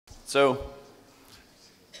So,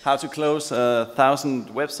 how to close 1,000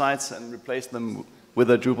 websites and replace them with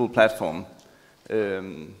a Drupal platform.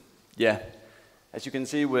 Yeah, as you can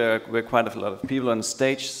see, we're quite a lot of people on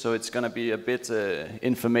stage, so it's going to be a bit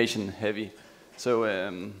information heavy. So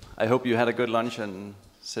I hope you had a good lunch and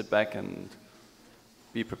sit back and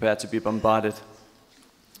be prepared to be bombarded.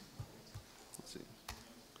 Let's see.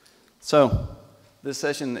 So, this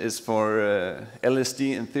session is for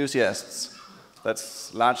LSD enthusiasts.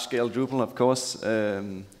 That's large-scale Drupal, of course.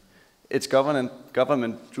 It's government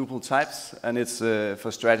Drupal types, and it's for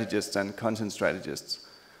strategists and content strategists,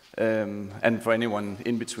 and for anyone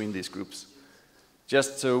in between these groups.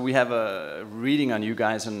 Just so we have a reading on you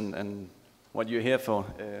guys and what you're here for.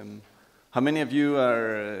 How many of you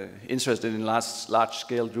are interested in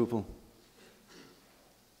large-scale Drupal?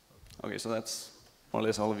 Okay, so that's more or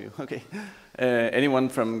less all of you. Okay. Anyone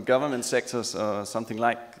from government sectors or something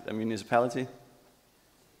like a municipality?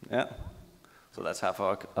 Yeah. So that's half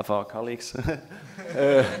of our colleagues.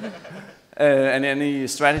 And any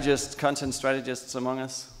strategists, content strategists among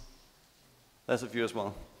us? There's a few as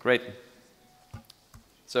well. Great.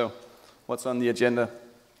 So, what's on the agenda?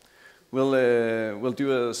 We'll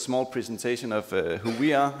do a small presentation of who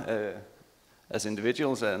we are as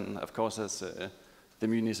individuals and, of course, as the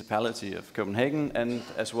municipality of Copenhagen, and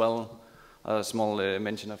as well a small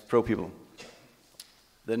mention of pro people.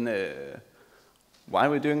 Then why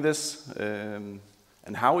we're doing this and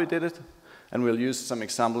how we did it, and we'll use some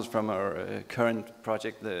examples from our current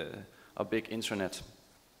project, our big intranet.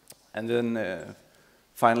 And then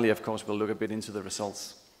finally, of course, we'll look a bit into the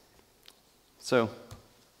results. So,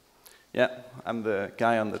 yeah, I'm the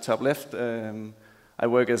guy on the top left. I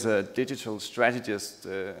work as a digital strategist.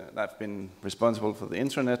 I've been responsible for the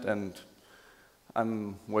intranet, and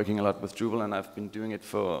I'm working a lot with Drupal, and I've been doing it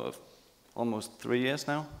for almost 3 years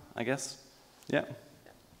now, I guess. Yeah.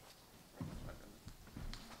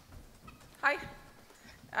 Hi,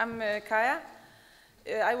 I'm Kaja.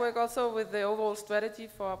 I work also with the overall strategy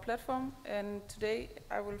for our platform, and today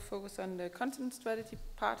I will focus on the content strategy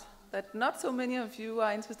part that not so many of you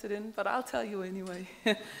are interested in, but I'll tell you anyway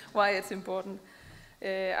why it's important.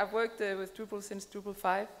 I've worked with Drupal since Drupal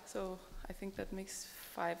 5, so I think that makes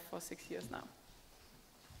 5 or 6 years now.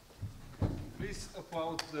 Please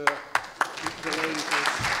applaud the lady,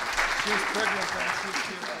 she's pregnant and she's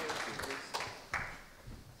here.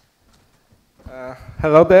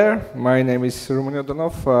 Hello there, my name is Roman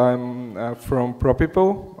Yodonov. I'm from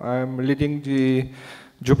ProPeople. I'm leading the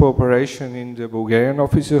Drupal operation in the Bulgarian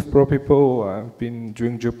office of ProPeople. I've been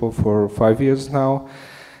doing Drupal for 5 years now,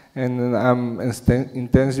 and I'm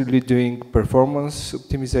intensively doing performance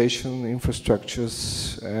optimization,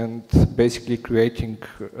 infrastructures, and basically creating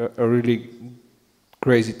a really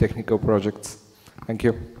crazy technical projects. Thank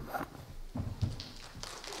you.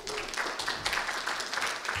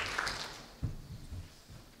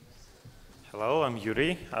 Hello, I'm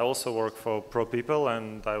Yuri. I also work for ProPeople,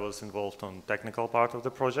 and I was involved on technical part of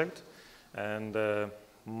the project. And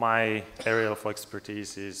my area of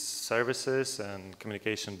expertise is services and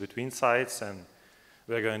communication between sites, and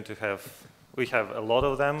we have a lot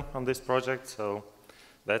of them on this project, so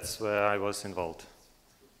that's where I was involved.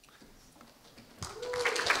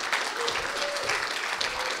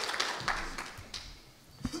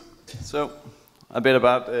 So, a bit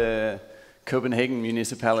about Copenhagen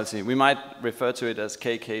municipality. We might refer to it as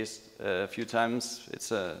KKs a few times.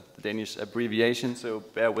 It's a Danish abbreviation, so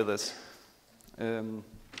bear with us.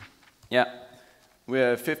 Yeah,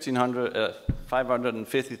 we're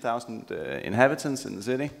 550,000 inhabitants in the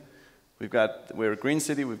city. We're a green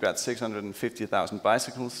city. We've got 650,000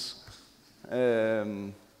 bicycles.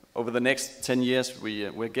 Over the next 10 years,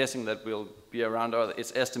 we're guessing that we'll be around, or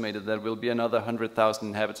it's estimated that we'll be another 100,000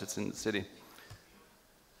 inhabitants in the city.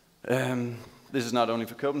 This is not only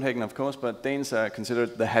for Copenhagen, of course, but Danes are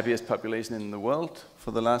considered the happiest population in the world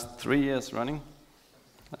for the last 3 years running.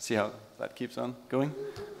 Let's see how that keeps on going.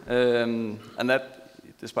 And that,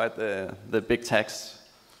 despite the big tax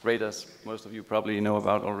rate, as most of you probably know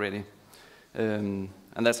about already. And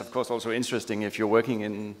that's, of course, also interesting if you're working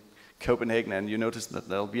in Copenhagen and you notice that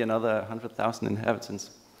there'll be another 100,000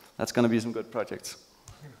 inhabitants. That's going to be some good projects.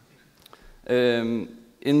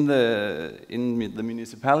 In the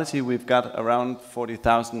municipality, we've got around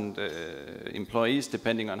 40,000 employees,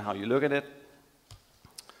 depending on how you look at it.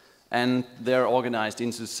 And they're organized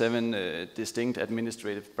into 7 distinct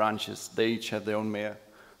administrative branches. They each have their own mayor.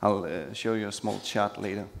 I'll show you a small chart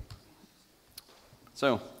later.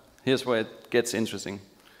 So, here's where it gets interesting.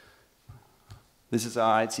 This is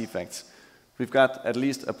our IT facts. We've got at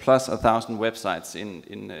least plus 1,000 websites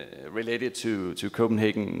related to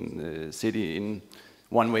Copenhagen city.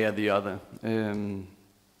 one way or the other.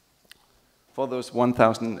 For those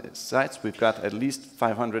 1,000 sites, we've got at least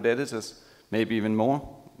 500 editors, maybe even more.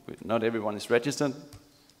 Not everyone is registered.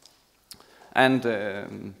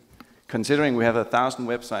 And considering we have 1,000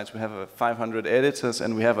 websites, we have 500 editors,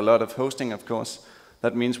 and we have a lot of hosting, of course,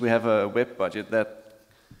 that means we have a web budget that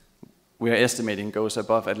we are estimating goes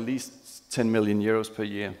above at least 10 million euros per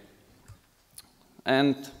year.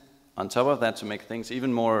 And on top of that, to make things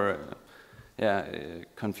even more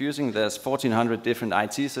confusing, there's 1,400 different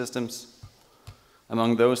IT systems.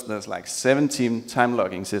 Among those, there's like 17 time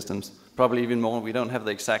logging systems, probably even more. We don't have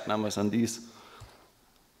the exact numbers on these.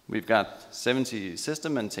 We've got 70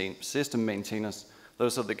 system maintainers.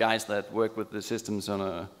 Those are the guys that work with the systems on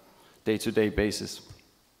a day-to-day basis.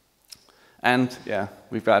 And yeah,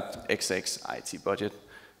 we've got XX IT budget.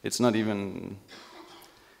 It's not even,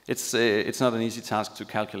 it's not an easy task to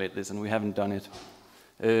calculate this, and we haven't done it.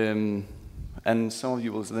 And some of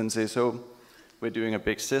you will then say, so we're doing a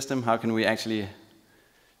big system, how can we actually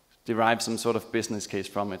derive some sort of business case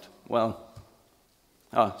from it? Well,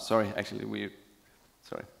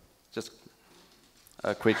 just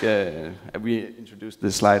a quick, we introduced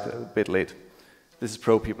this slide a bit late. This is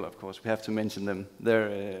ProPeople, of course, we have to mention them.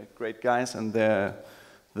 They're great guys, and they're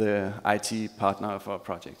the IT partner of our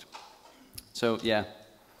project. So yeah,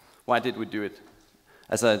 why did we do it?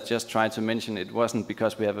 As I just tried to mention, it wasn't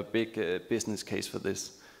because we have a big business case for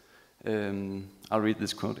this. I'll read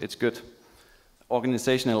this quote, it's good.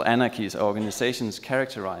 Organizational anarchies are organizations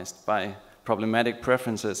characterized by problematic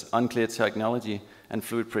preferences, unclear technology, and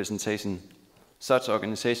fluid presentation. Such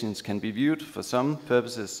organizations can be viewed for some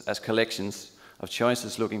purposes as collections of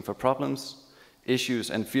choices looking for problems, issues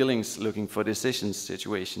and feelings looking for decisions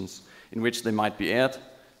situations in which they might be aired,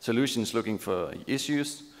 solutions looking for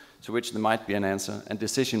issues to which there might be an answer, and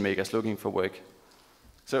decision makers looking for work.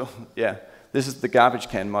 So yeah, this is the garbage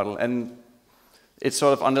can model, and it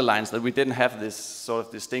sort of underlines that we didn't have this sort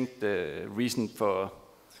of distinct reason for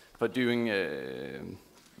doing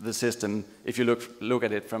the system. If you look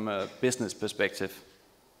at it from a business perspective,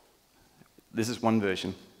 this is one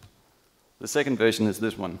version. The second version is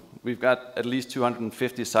this one. We've got at least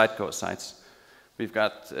 250 Sitecore sites. We've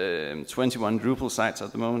got 21 Drupal sites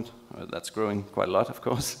at the moment. That's growing quite a lot, of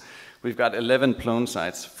course. We've got 11 Plone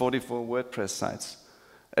sites, 44 WordPress sites,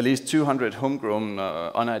 at least 200 homegrown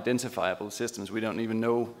unidentifiable systems. We don't even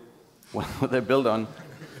know what they're built on.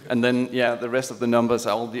 And then, yeah, the rest of the numbers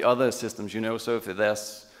are all the other systems, you know. So if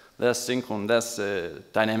there's Synchron, there's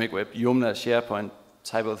Dynamic Web, Joomla, SharePoint,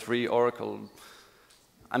 Typo3, Oracle.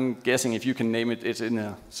 I'm guessing if you can name it, it's in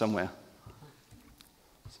there somewhere.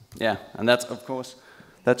 Yeah, and that's, of course,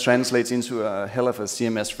 that translates into a hell of a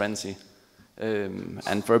CMS frenzy.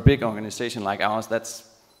 And for a big organization like ours,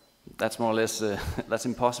 that's more or less, that's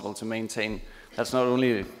impossible to maintain. That's not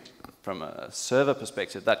only from a server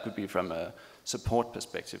perspective, that could be from a support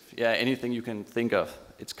perspective. Yeah, anything you can think of,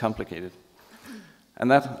 it's complicated. And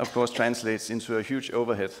that, of course, translates into a huge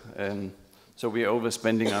overhead. So we are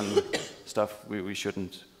overspending on stuff we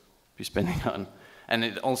shouldn't be spending on. And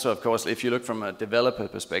it also, of course, if you look from a developer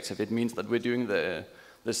perspective, it means that we're doing the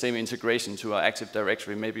same integration to our Active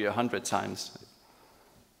Directory maybe 100 times.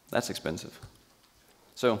 That's expensive.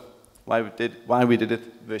 So why we did it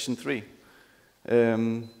version 3?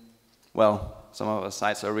 Well, some of our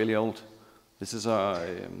sites are really old. This is our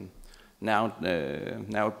now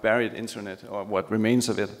buried internet, or what remains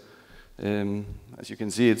of it. As you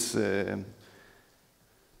can see, it's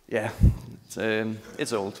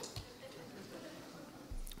it's old.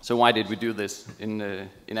 So why did we do this in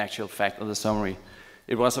actual fact, or the summary?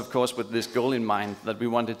 It was, of course, with this goal in mind that we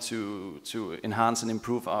wanted to enhance and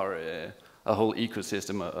improve our whole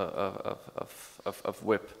ecosystem of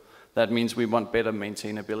web. That means we want better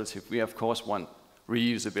maintainability. We, of course, want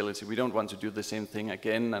reusability. We don't want to do the same thing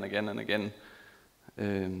again and again and again.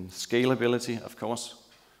 Scalability, of course.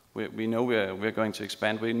 We know we're going to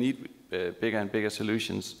expand. We need bigger and bigger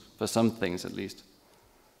solutions for some things, at least.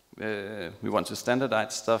 We want to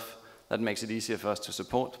standardize stuff that makes it easier for us to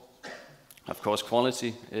support. Of course,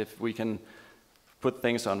 quality. If we can put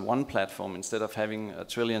things on one platform instead of having a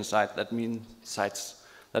trillion sites, that means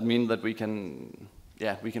that we can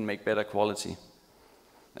make better quality.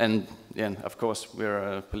 And yeah, of course,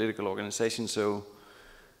 we're a political organization, so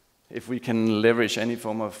if we can leverage any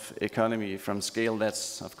form of economy from scale,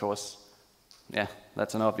 that's, of course, yeah,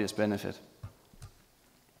 that's an obvious benefit.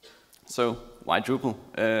 So why Drupal?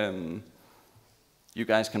 You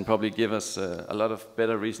guys can probably give us a lot of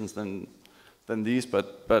better reasons than these,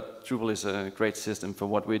 but Drupal is a great system for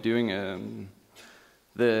what we're doing.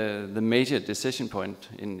 The major decision point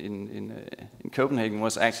in Copenhagen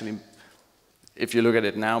was actually if you look at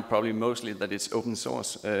it now, probably mostly that it's open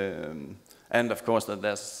source. And of course that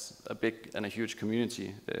there's a big and a huge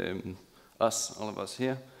community, all of us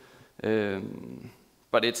here.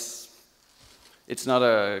 But it's not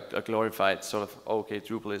a glorified sort of, okay,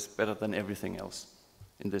 Drupal is better than everything else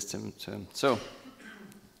in this term. So,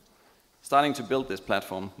 starting to build this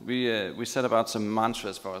platform, we set about some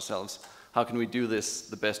mantras for ourselves. How can we do this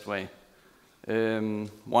the best way?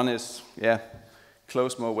 One is,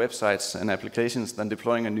 close more websites and applications than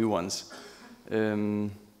deploying a new ones.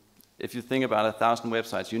 If you think about 1,000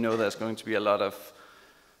 websites, you know there's going to be a lot of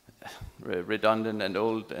redundant and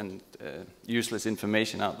old and useless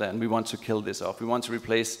information out there, and we want to kill this off. We want to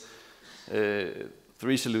replace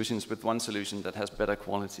 3 solutions with one solution that has better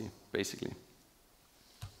quality, basically.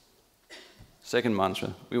 Second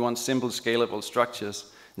mantra, we want simple, scalable structures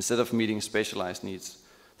instead of meeting specialized needs.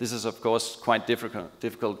 This is, of course, quite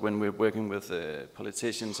difficult when we're working with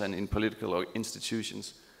politicians and in political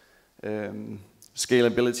institutions.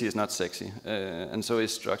 Scalability is not sexy, and so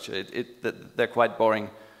is structure. They're quite boring.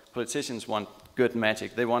 Politicians want good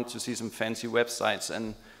magic. They want to see some fancy websites,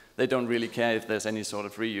 and they don't really care if there's any sort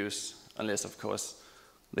of reuse, unless, of course,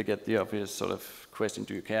 they get the obvious sort of question,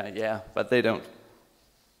 do you care? Yeah, but they don't.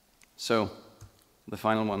 So, the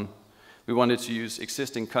final one. We wanted to use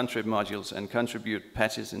existing contrib modules and contribute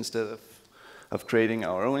patches instead of creating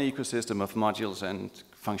our own ecosystem of modules and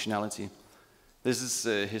functionality. This is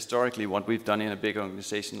historically what we've done in a big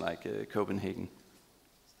organization like Copenhagen.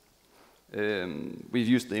 We've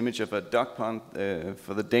used the image of a duck pond.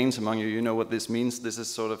 For the Danes among you, you know what this means. This is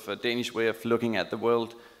sort of a Danish way of looking at the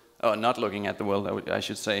world, or not looking at the world, I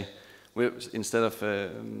should say. Instead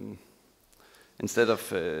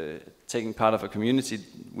of taking part of a community,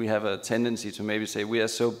 we have a tendency to maybe say we are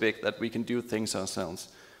so big that we can do things ourselves.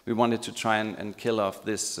 We wanted to try and kill off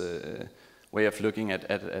this way of looking at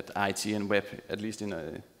IT and web, at least in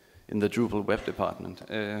the Drupal web department.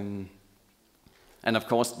 And of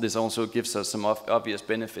course, this also gives us some obvious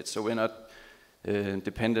benefits. So we're not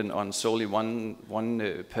dependent on solely one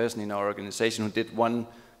person in our organization who did one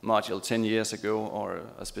module 10 years ago or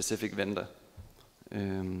a specific vendor.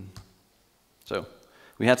 So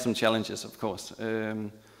we had some challenges, of course.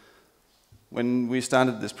 When we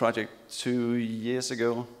started this project 2 years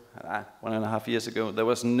ago, 1.5 years ago, there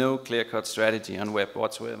was no clear-cut strategy on web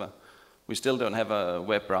whatsoever. We still don't have a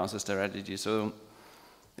web browser strategy, so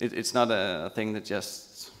it's not a thing that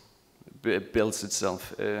just builds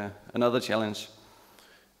itself. Another challenge,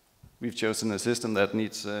 we've chosen a system that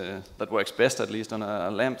needs that works best, at least on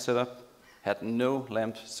a LAMP setup. Had no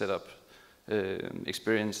LAMP setup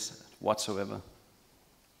experience whatsoever.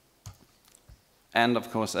 And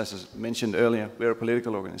of course, as I mentioned earlier, we're a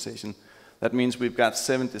political organization. That means we've got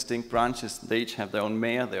 7 distinct branches. They each have their own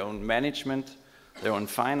mayor, their own management, their own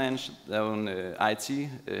finance, their own IT,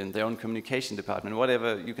 and their own communication department.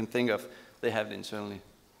 Whatever you can think of, they have it internally.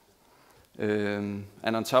 And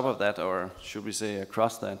on top of that, or should we say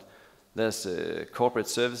across that, there's corporate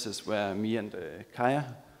services where me and Kaja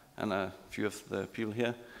and a few of the people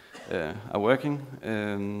here are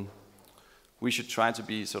working. We should try to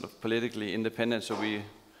be sort of politically independent, so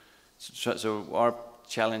our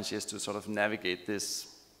challenge is to sort of navigate these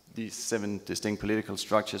 7 distinct political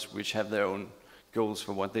structures which have their own goals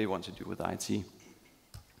for what they want to do with IT.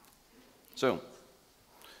 So,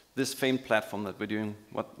 this famed platform that we're doing,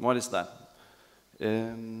 what is that?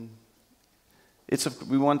 We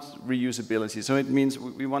want reusability, so it means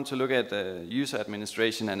we want to look at user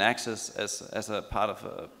administration and access as a part of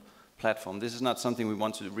a platform. This is not something we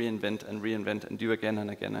want to reinvent and do again and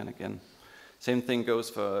again and again. Same thing goes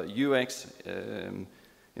for UX,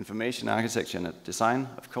 information architecture and design,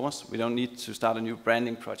 of course. We don't need to start a new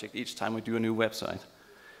branding project each time we do a new website.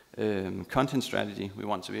 Content strategy, we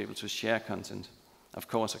want to be able to share content. Of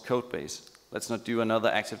course, a code base. Let's not do another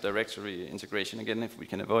Active Directory integration again if we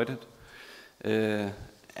can avoid it.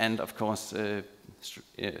 And of course,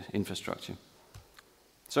 infrastructure.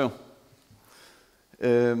 So,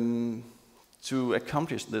 to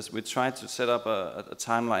accomplish this, we tried to set up a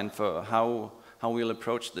timeline for how we'll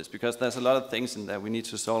approach this, because there's a lot of things in there we need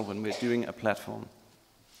to solve when we're doing a platform.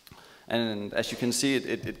 And as you can see,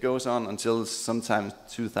 it goes on until sometime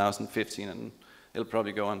 2015, and it'll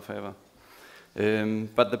probably go on forever.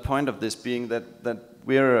 But the point of this being that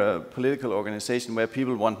we're a political organization where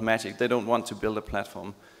people want magic. They don't want to build a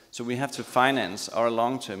platform. So we have to finance our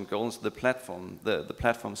long-term goals, the platform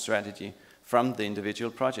strategy, from the individual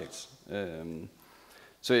projects.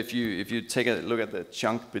 So if you take a look at the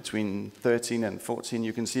chunk between 13 and 14,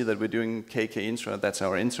 you can see that we're doing KK Intra, that's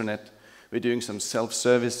our intranet. We're doing some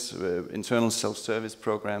self-service, internal self-service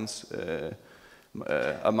programs.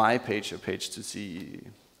 a my page or page to see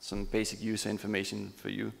some basic user information for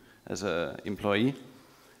you as an employee,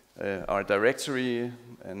 our directory,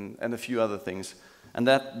 and a few other things. And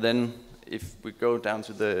that then, if we go down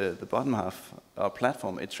to the bottom half, our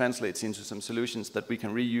platform, it translates into some solutions that we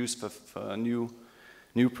can reuse for new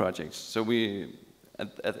projects. So we,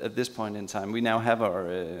 at this point in time, we now have our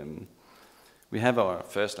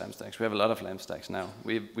first LAMP stacks. We have a lot of LAMP stacks now.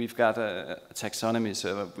 We've got a taxonomy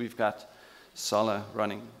server. We've got Solar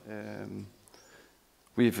running.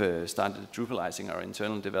 We've started Drupalizing our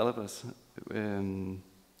internal developers.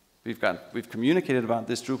 We've communicated about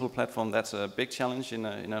this Drupal platform. That's a big challenge in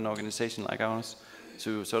an organization like ours,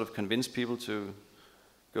 to sort of convince people to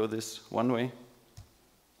go this one way.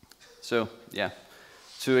 So yeah,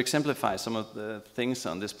 to exemplify some of the things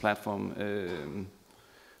on this platform,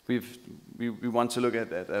 we want to look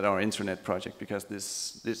at our intranet project, because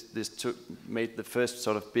this made the first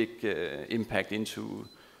sort of big impact into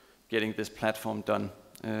getting this platform done.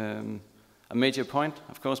 A major point,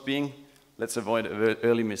 of course, being let's avoid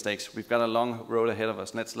early mistakes. We've got a long road ahead of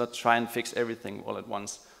us. Let's not try and fix everything all at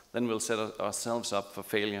once. Then we'll set ourselves up for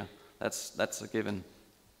failure. That's a given.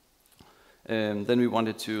 Then we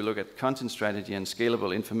wanted to look at content strategy and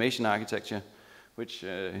scalable information architecture, which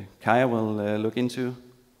Kaya will look into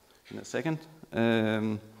in a second.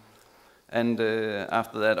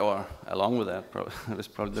 After that, or along with that, that's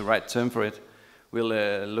probably the right term for it, we'll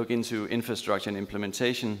look into infrastructure and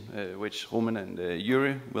implementation, which Roman and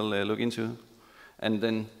Yuri will look into, and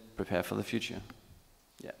then prepare for the future.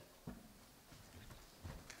 Yeah.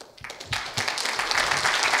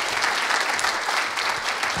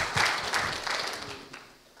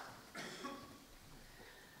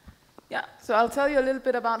 Yeah, so I'll tell you a little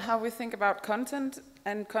bit about how we think about content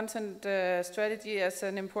and content strategy as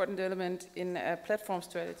an important element in a platform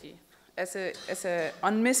strategy, as a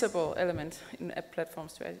unmissable element in a platform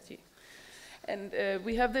strategy. And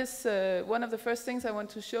we have this, one of the first things I want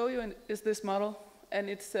to show you is this model, and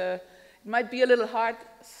it might be a little hard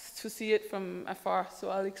to see it from afar, so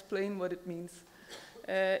I'll explain what it means.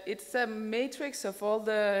 It's a matrix of all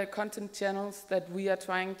the content channels that we are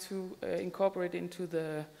trying to incorporate into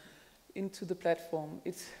the platform.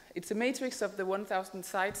 It's a matrix of the 1,000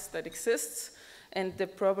 sites that exists, and the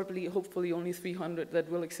probably, hopefully, only 300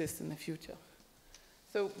 that will exist in the future.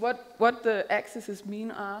 So what the axes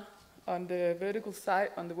mean are, on the vertical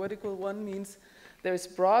side, on the vertical one means there's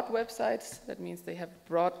broad websites. That means they have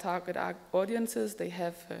broad target audiences, they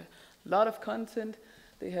have a lot of content,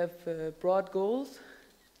 they have broad goals,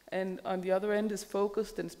 and on the other end is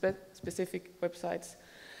focused and specific websites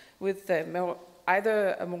with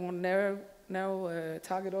either a more narrow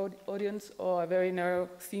target audience or a very narrow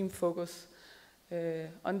theme focus.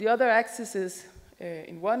 On the other axis is,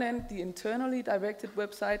 in one end, the internally directed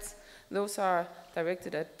websites. Those are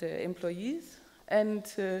directed at employees, and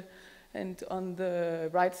on the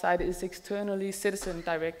right side is externally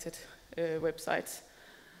citizen-directed websites.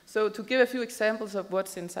 So to give a few examples of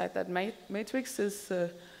what's inside that matrix is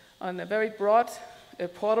on a very broad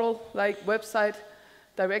portal-like website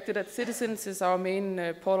directed at citizens is our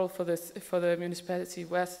main portal for the municipality,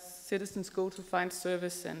 where citizens go to find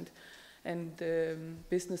service and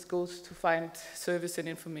business goes to find service and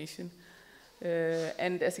information.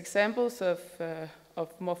 And as examples of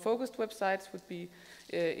more focused websites would be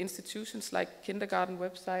institutions like kindergarten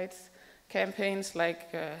websites, campaigns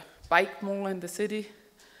like Bike Mall in the city,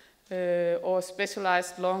 or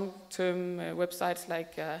specialized long-term websites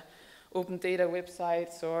like open data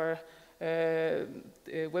websites, or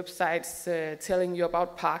websites telling you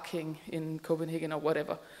about parking in Copenhagen or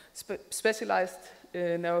whatever. Specialized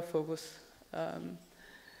narrow focus.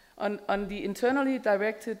 On the internally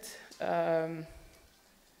directed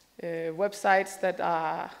websites that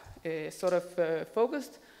are sort of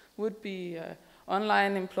focused would be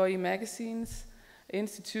online employee magazines,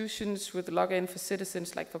 institutions with login for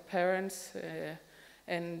citizens, like for parents,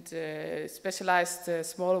 and specialized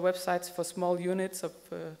smaller websites for small units of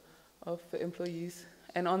employees.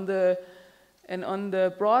 And on the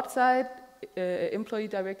broad side, employee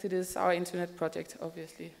directed is our internet project.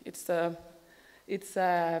 Obviously, it's not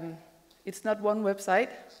one website.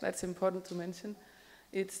 That's important to mention.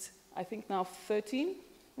 It's, I think, now 13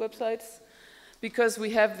 websites, because we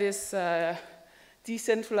have this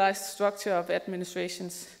decentralized structure of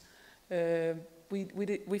administrations.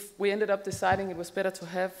 We ended up deciding it was better to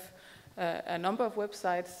have a number of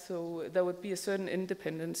websites, so there would be a certain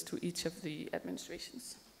independence to each of the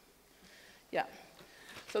administrations. Yeah.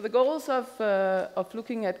 So the goals of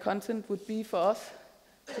looking at content would be for us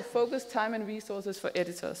to focus time and resources for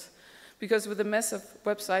editors. Because with the mess of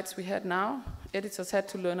websites we had now, editors had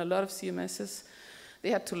to learn a lot of CMSs, They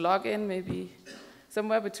had to log in maybe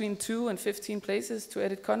somewhere between 2 and 15 places to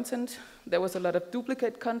edit content. There was a lot of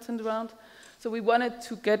duplicate content around. So we wanted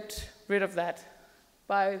to get rid of that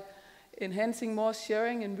by enhancing more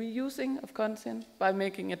sharing and reusing of content, by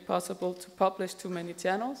making it possible to publish to many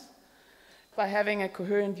channels, by having a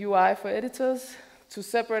coherent UI for editors, to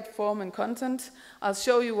separate form and content. I'll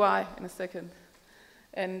show you why in a second.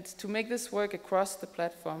 And to make this work across the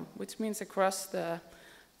platform, which means across the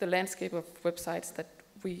landscape of websites that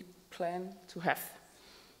we plan to have.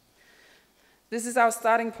 This is our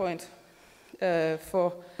starting point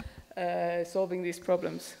for solving these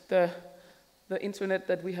problems, the internet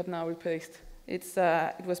that we have now replaced. It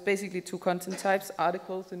was basically 2 content types,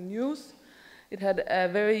 articles and news. It had a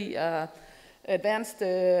very advanced,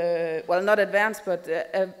 well, not advanced, but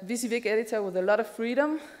a WYSIWYG editor with a lot of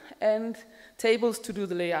freedom and tables to do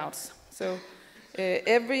the layouts. So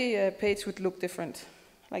every page would look different.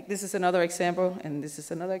 Like this is another example, and this is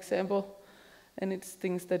another example, and it's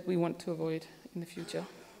things that we want to avoid in the future.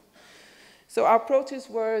 So our approaches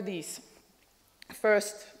were these.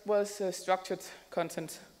 First was structured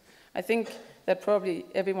content. I think that probably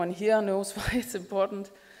everyone here knows why it's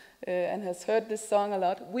important and has heard this song a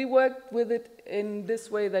lot. We worked with it in this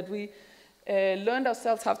way that we learned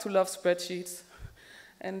ourselves how to love spreadsheets.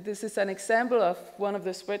 And this is an example of one of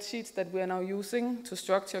the spreadsheets that we are now using to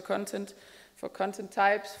structure content for content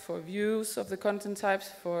types, for views of the content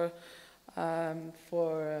types, for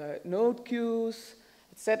node queues,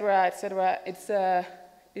 etc., etc.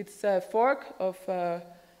 It's a fork of a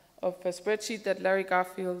spreadsheet that Larry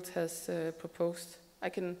Garfield has proposed. I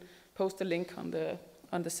can post a link on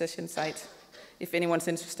the session site if anyone's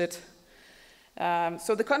interested.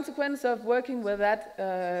 So the consequence of working with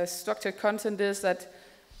that structured content is that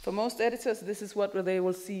for most editors, this is what they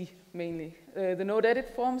will see mainly. The node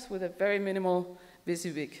edit forms with a very minimal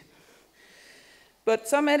WYSIWYG. But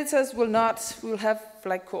some editors will not. We'll have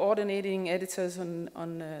like coordinating editors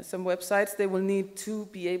on some websites. They will need to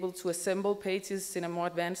be able to assemble pages in a more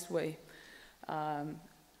advanced way.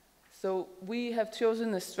 So we have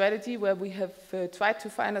chosen a strategy where we have tried to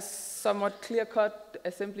find a somewhat clear-cut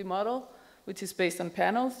assembly model, which is based on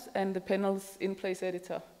panels and the panels in-place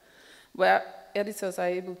editor, where editors are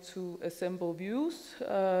able to assemble views,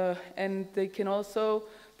 and they can also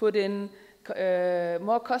put in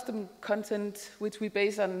more custom content, which we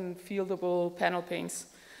base on fieldable panel panes,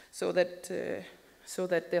 so that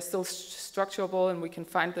they're still structurable and we can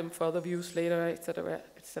find them for other views later, etc.,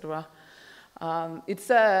 etc. It's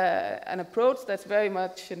an approach that's very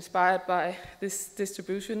much inspired by this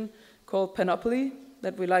distribution called Panoply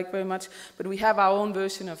that we like very much, but we have our own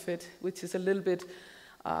version of it, which is a little bit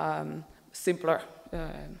simpler,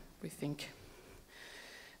 we think.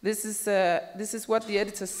 This is what the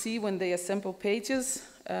editors see when they assemble pages.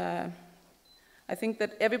 I think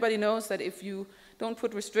that everybody knows that if you don't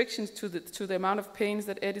put restrictions to the amount of panes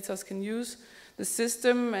that editors can use, the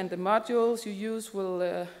system and the modules you use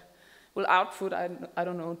will output, I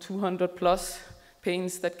don't know, 200 plus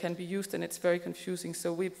panes that can be used, and it's very confusing.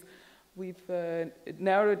 So we've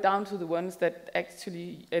narrowed it down to the ones that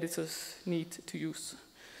actually editors need to use.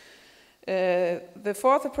 The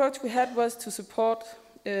fourth approach we had was to support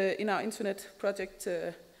in our internet project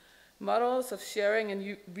models of sharing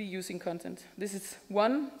and reusing content. This is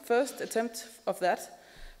one first attempt of that,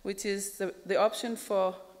 which is the option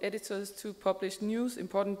for editors to publish news,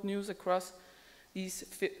 important news across these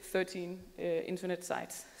 13 internet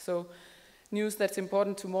sites. So news that's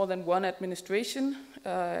important to more than one administration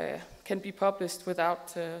can be published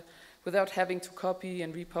without having to copy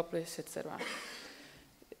and republish, etc.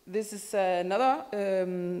 This is another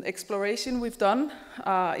exploration we've done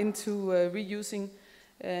into reusing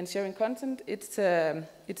and sharing content. It's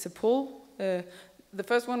a pull. The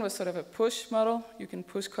first one was sort of a push model. You can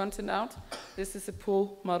push content out. This is a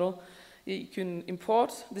pull model. You can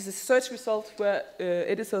import. This is search results where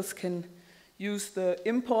editors can use the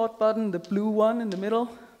import button, the blue one in the middle,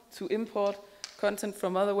 to import content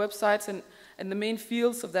from other websites. And the main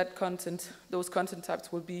fields of that content, those content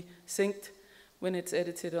types, will be synced when it's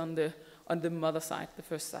edited on the mother site, the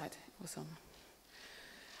first site it was on.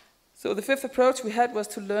 So the fifth approach we had was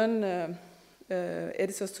to learn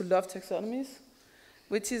editors to love taxonomies,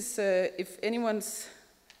 which is, if anyone's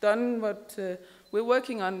done what we're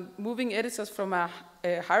working on, moving editors from a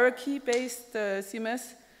hierarchy-based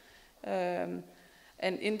CMS and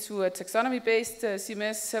into a taxonomy-based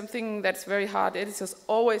CMS, something that's very hard. Editors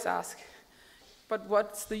always ask, but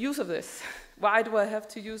what's the use of this? Why do I have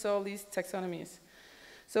to use all these taxonomies?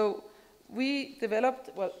 So we developed,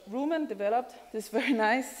 well, Rumen developed this very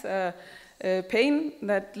nice pane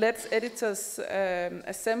that lets editors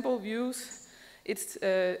assemble views it's,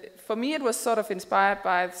 for me, it was sort of inspired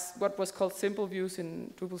by what was called simple views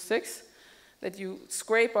in Drupal 6, that you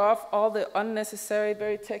scrape off all the unnecessary,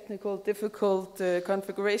 very technical, difficult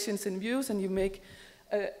configurations in views, and you make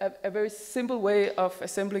a very simple way of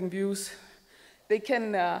assembling views. They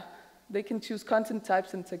can choose content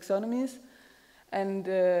types and taxonomies, and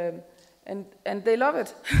they love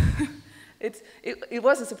it. It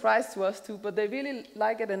was a surprise to us too, but they really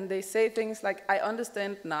like it, and they say things like, I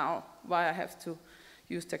understand now why I have to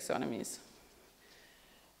use taxonomies.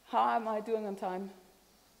 How am I doing on time?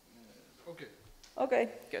 Okay. Okay,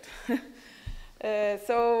 good.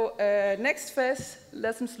 Next phase,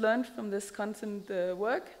 lessons learned from this content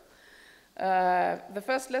work. The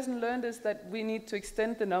first lesson learned is that we need to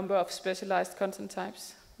extend the number of specialized content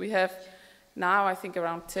types. We have now, I think,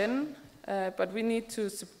 around 10, but we need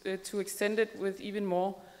to extend it with even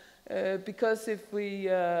more, because if we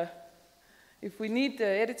need the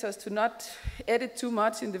editors to not edit too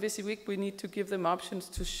much in the WYSIWYG, we need to give them options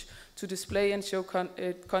to display and show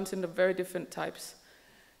content of very different types.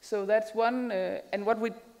 So that's one, and what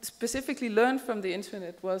we specifically learned from the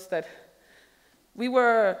internet was that we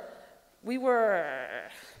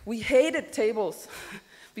hated tables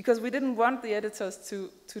because we didn't want the editors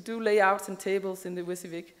to do layouts and tables in the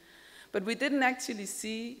WYSIWYG. But we didn't actually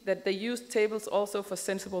see that they used tables also for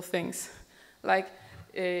sensible things, like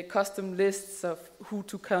custom lists of who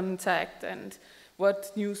to contact and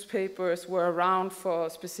what newspapers were around for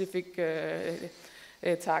specific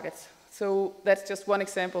targets. So that's just one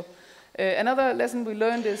example. Another lesson we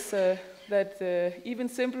learned is that even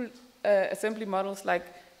simple assembly models like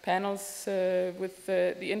panels with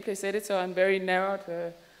the in-place editor and very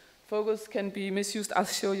narrowed focus can be misused. I'll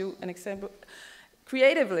show you an example.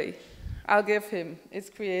 Creatively, I'll give him, it's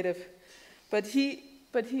creative. But he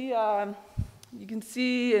you can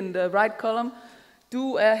see in the right column,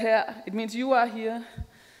 du er her, it means you are here.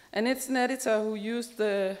 And it's an editor who used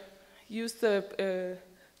the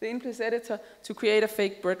in-place editor to create a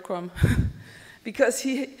fake breadcrumb because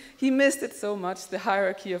he missed it so much, the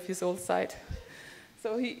hierarchy of his old site.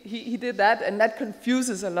 So he did that, and that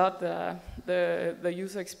confuses a lot the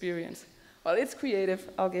user experience. Well, it's creative,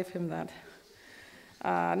 I'll give him that.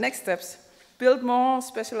 Next steps, build more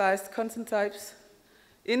specialized content types,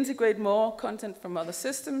 integrate more content from other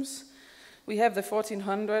systems. We have the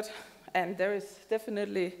 1400, and there is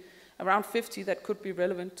definitely around 50 that could be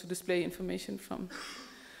relevant to display information from.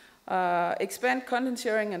 Expand content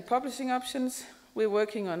sharing and publishing options. We're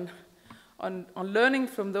working on learning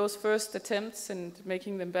from those first attempts and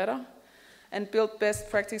making them better, and build best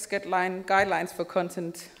practice guidelines for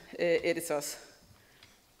content editors.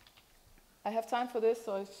 I have time for this,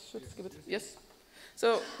 so I should skip it. Yes.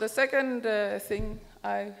 So the second thing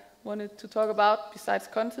I wanted to talk about, besides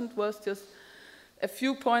content, was just a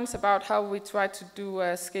few points about how we try to do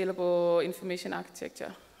a scalable information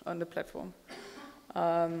architecture on the platform.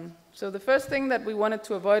 So the first thing that we wanted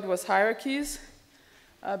to avoid was hierarchies,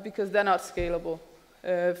 because they're not scalable.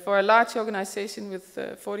 For a large organization with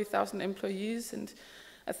 40,000 employees and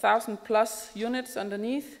 1,000+ units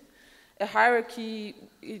underneath, a hierarchy,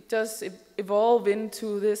 it does evolve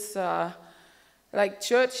into this like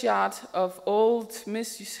churchyard of old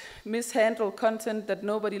mishandled content that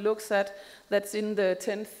nobody looks at, that's in the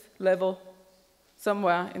 10th level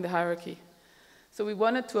somewhere in the hierarchy. So we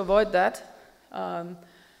wanted to avoid that.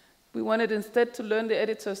 We wanted instead to learn the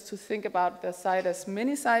editors to think about their site as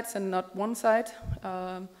many sites and not one site.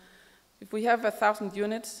 If we have 1,000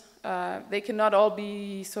 units, they cannot all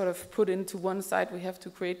be sort of put into one site. We have to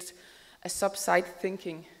create a sub-site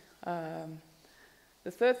thinking.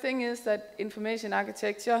 The third thing is that information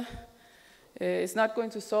architecture is not going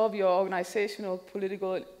to solve your organizational,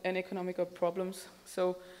 political, and economical problems.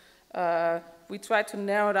 So we try to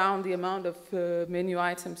narrow down the amount of menu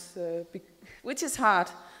items, which is hard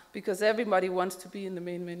because everybody wants to be in the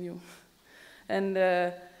main menu. And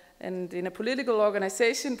in a political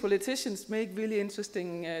organization, politicians make really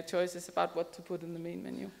interesting choices about what to put in the main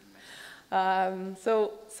menu.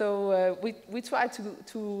 We try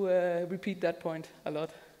to repeat that point a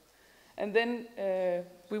lot. And then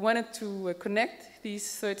we wanted to connect these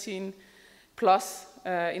 13+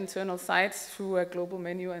 internal sites through a global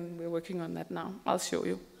menu, and we're working on that now. I'll show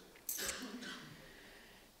you.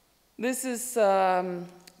 This is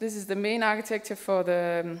the main architecture for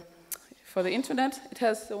the internet. It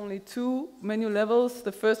has only 2 menu levels.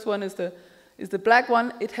 The first one is the black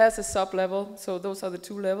one. It has a sub-level, so those are the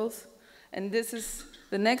 2 levels. And this is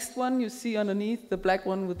the next one you see underneath, the black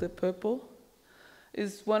one with the purple,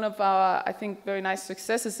 is one of our, I think, very nice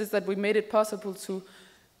successes, is that we made it possible to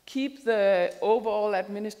keep the overall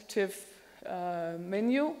administrative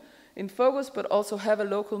menu in focus, but also have a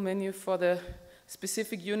local menu for the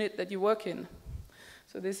specific unit that you work in.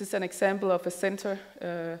 So this is an example of a center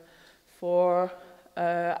for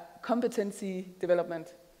competency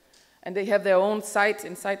development. And they have their own site.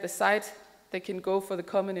 Inside the site, they can go for the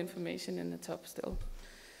common information in the top still.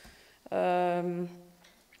 And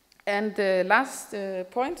the last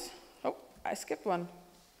point, oh, I skipped one.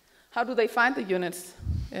 How do they find the units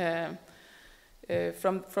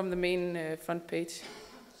from the main front page?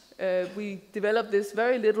 We developed this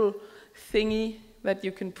very little thingy that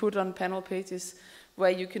you can put on panel pages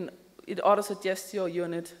where you can, it auto-suggests your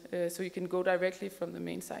unit, so you can go directly from the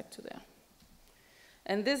main site to there.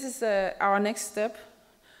 And this is our next step.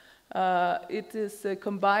 It is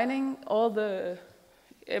combining all the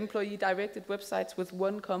employee-directed websites with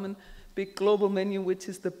one common big global menu, which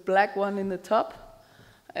is the black one in the top.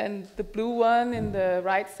 And the blue one in the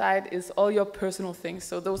right side is all your personal things.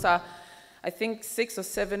 So those are, I think, 6 or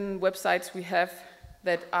 7 websites we have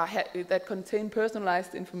that that contain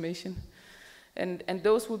personalized information. And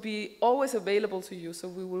those will be always available to you. So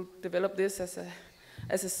we will develop this as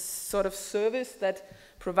a sort of service that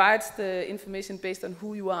provides the information based on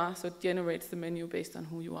who you are. So it generates the menu based on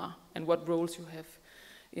who you are and what roles you have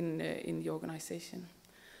in the organization.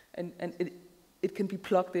 And it can be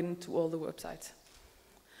plugged into all the websites.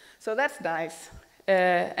 So that's nice.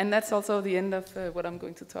 And that's also the end of what I'm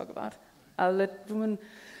going to talk about. I'll let Ruben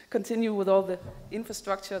continue with all the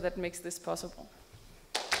infrastructure that makes this possible.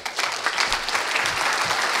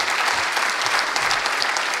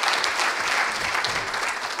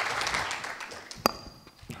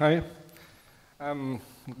 Hi. I'm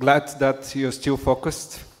glad that you're still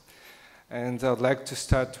focused. And I'd like to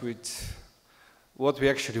start with what we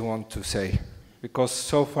actually want to say. Because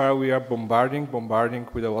so far we are bombarding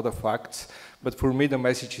with a lot of facts. But for me, the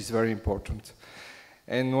message is very important.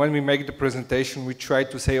 And when we make the presentation, we try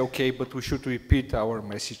to say, okay, but we should repeat our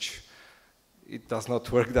message. It does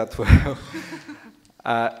not work that well.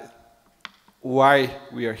 Why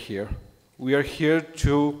we are here? We are here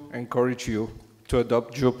to encourage you to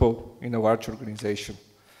adopt Drupal in a large organization.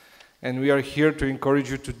 And we are here to encourage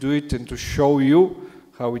you to do it and to show you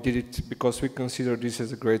how we did it, because we consider this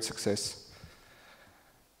as a great success.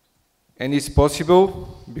 And it's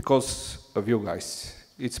possible because of you guys.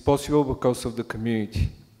 It's possible because of the community,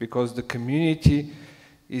 because the community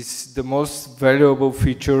is the most valuable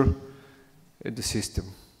feature in the system.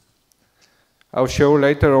 I'll show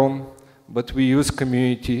later on, but we use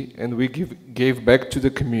community and we gave back to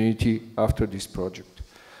the community after this project.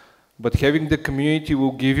 But having the community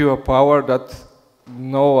will give you a power that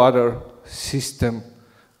no other system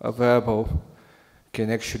available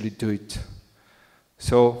can actually do it.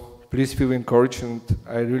 So please feel encouraged, and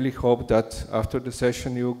I really hope that after the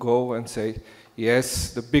session you'll go and say,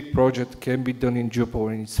 yes, the big project can be done in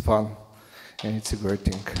Drupal and it's fun, and it's a great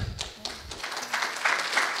thing.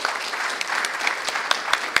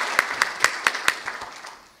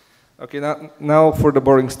 Okay, now for the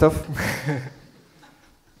boring stuff.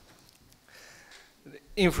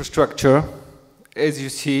 Infrastructure, as you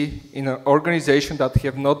see, in an organization that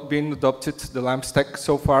have not been adopted the LAMP stack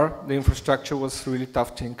so far, the infrastructure was really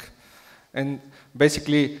tough thing. And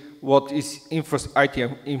basically, what is IT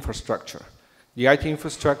infrastructure? The IT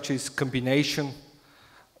infrastructure is a combination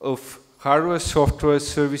of hardware, software,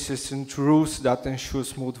 services, and rules that ensure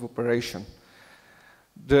smooth operation.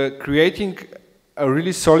 Creating a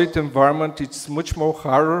really solid environment, it's much more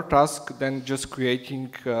harder task than just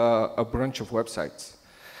creating a bunch of websites.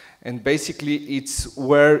 And basically, it's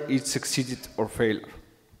where it succeeded or failed.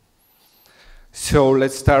 So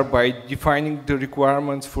let's start by defining the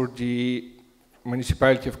requirements for the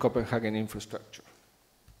municipality of Copenhagen infrastructure.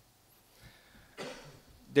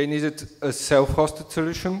 They needed a self-hosted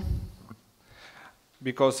solution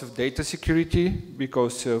because of data security,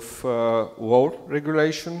 because of law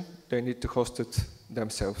regulation. They need to host it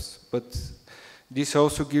themselves. But this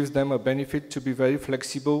also gives them a benefit to be very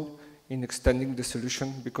flexible in extending the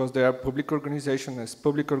solution, because they are public organization. As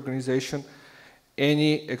public organization,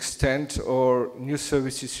 any extent or new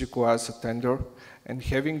services requires a tender, and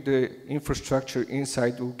having the infrastructure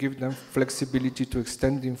inside will give them flexibility to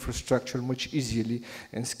extend the infrastructure much easily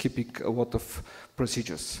and skipping a lot of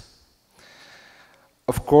procedures.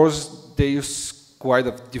 Of course, they use quite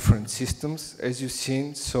a different systems, as you've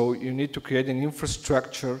seen, so you need to create an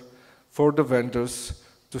infrastructure for the vendors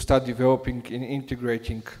to start developing and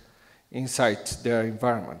integrating inside their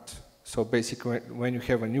environment. So basically, when you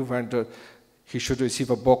have a new vendor, he should receive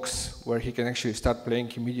a box where he can actually start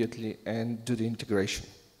playing immediately and do the integration.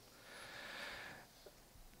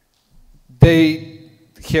 They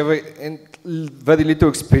have very little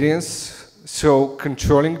experience So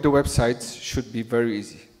controlling the websites should be very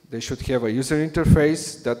easy. They should have a user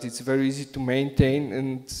interface that it's very easy to maintain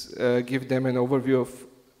and give them an overview of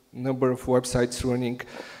number of websites running,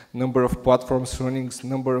 number of platforms running,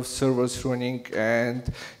 number of servers running,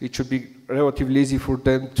 and it should be relatively easy for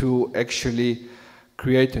them to actually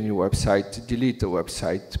create a new website, delete a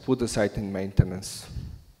website, put the site in maintenance.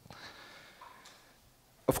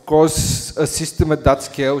 Of course, a system at that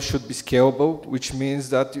scale should be scalable, which means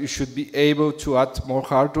that you should be able to add more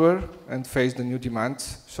hardware and face the new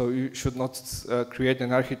demands. So you should not create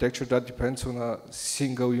an architecture that depends on a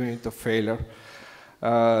single unit of failure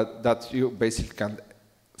that you basically can't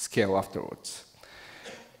scale afterwards.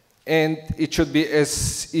 And it should be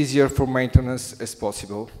as easier for maintenance as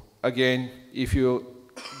possible. Again, if you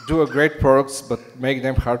do a great products but make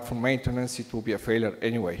them hard for maintenance, it will be a failure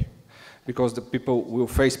anyway, because the people will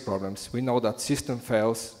face problems. We know that system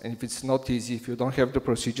fails, and if it's not easy, if you don't have the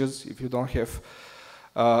procedures, if you don't have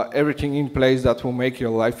everything in place that will make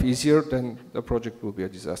your life easier, then the project will be a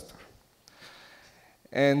disaster.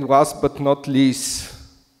 And last but not least,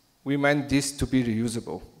 we meant this to be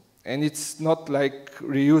reusable. And it's not like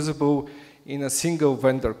reusable in a single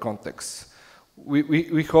vendor context.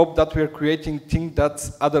 We hope that we are creating things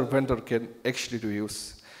that other vendor can actually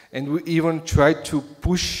reuse. And we even try to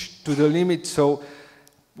push to the limit, so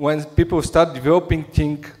when people start developing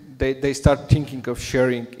things, they start thinking of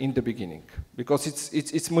sharing in the beginning. Because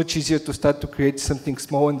it's much easier to start to create something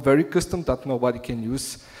small and very custom that nobody can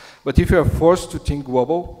use. But if you are forced to think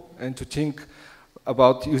global and to think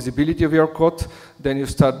about usability of your code, then you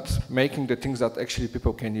start making the things that actually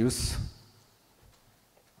people can use.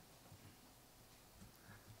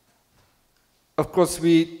 Of course,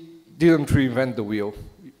 we didn't reinvent the wheel.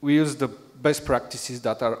 We use the best practices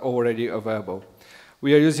that are already available.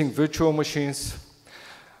 We are using virtual machines.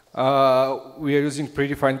 We are using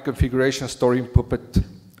predefined configuration storing Puppet.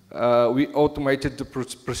 We automated the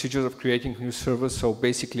procedure of creating new servers. So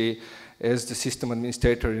basically, as the system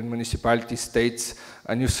administrator in municipality states,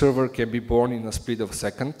 a new server can be born in a split of a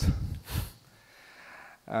second.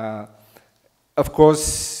 Of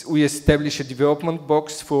course, we establish a development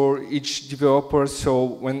box for each developer, so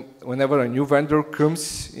whenever a new vendor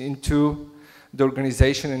comes into the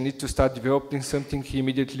organization and needs to start developing something, he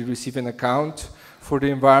immediately receives an account for the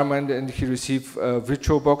environment, and he receives a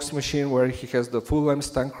VirtualBox machine where he has the full LAMP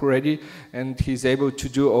tank ready, and he's able to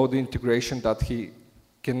do all the integration that he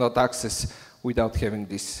cannot access without having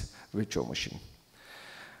this virtual machine.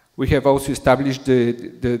 We have also established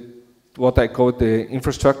what I call the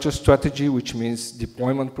infrastructure strategy, which means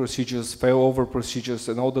deployment procedures, failover procedures,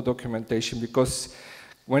 and all the documentation, because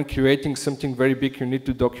when creating something very big, you need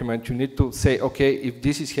to document, you need to say, okay, if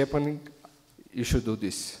this is happening, you should do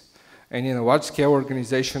this. And in a large-scale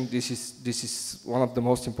organization, this is one of the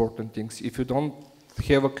most important things. If you don't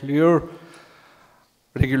have a clear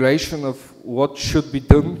regulation of what should be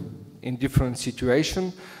done in different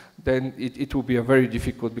situations, then it will be a very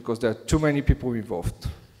difficult, because there are too many people involved.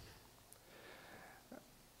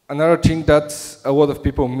 Another thing that a lot of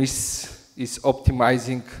people miss is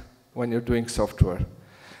optimizing when you're doing software.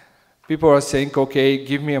 People are saying, okay,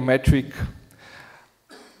 give me a metric,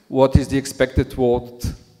 what is the expected load,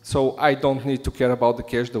 so I don't need to care about the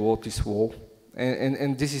cache, the load is low.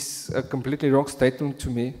 And this is a completely wrong statement to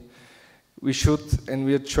me. We should, and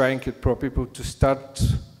we are trying at ProPeople to start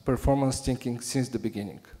performance thinking since the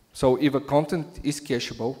beginning. So if a content is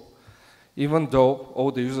cacheable, even though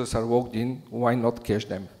all the users are logged in, why not cache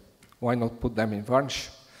them? Why not put them in Varnish?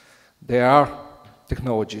 There are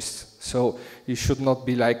technologies. So you should not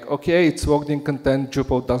be like, okay, it's logged in content,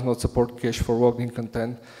 Drupal does not support cache for logged in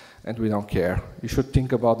content, and we don't care. You should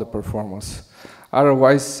think about the performance.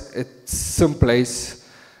 Otherwise, at some place,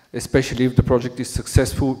 especially if the project is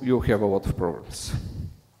successful, you'll have a lot of problems.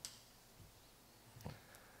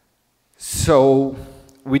 So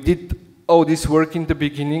we did all this work in the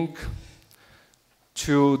beginning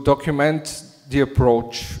to document the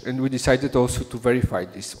approach, and we decided also to verify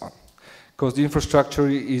this one, because the infrastructure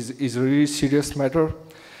is a really serious matter,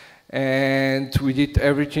 and we did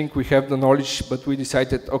everything, we have the knowledge, but we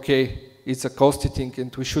decided, okay, it's a costly thing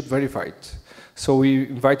and we should verify it. So we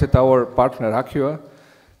invited our partner Acqua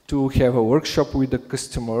to have a workshop with the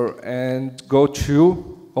customer and go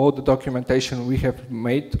through all the documentation we have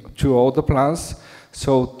made, through all the plans,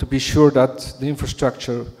 so to be sure that the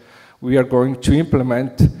infrastructure we are going to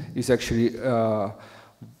implement is actually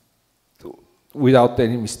without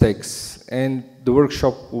any mistakes. And the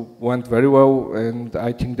workshop went very well, and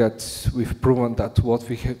I think that we've proven that what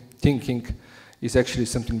we are thinking is actually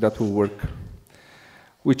something that will work.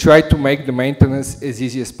 We try to make the maintenance as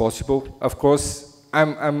easy as possible. Of course,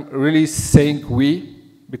 I'm really saying we,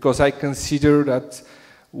 because I consider that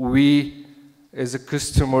we, as a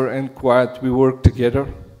customer and client, we work together.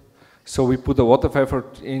 So we put a lot of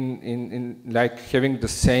effort in like having the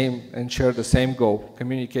same and share the same goal,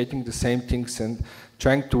 communicating the same things and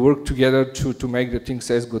trying to work together to make the things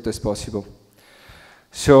as good as possible.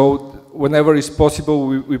 So whenever it's possible,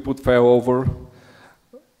 we put failover.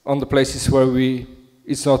 On the places where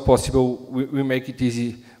it's not possible, we make it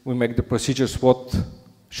easy. We make the procedures what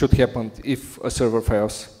should happen if a server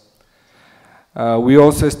fails. We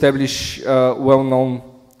also establish a well-known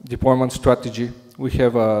deployment strategy. We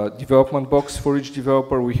have a development box for each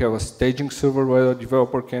developer. We have a staging server where a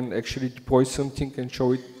developer can actually deploy something and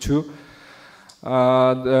show it to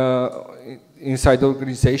inside the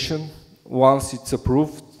organization. Once it's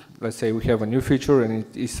approved, let's say we have a new feature and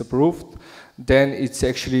it is approved, then it's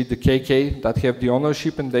actually the KK that have the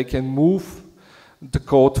ownership and they can move the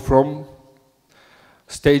code from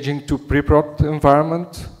staging to pre-prod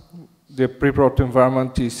environment. The pre-prod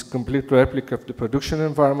environment is complete replica of the production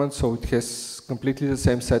environment, so it has completely the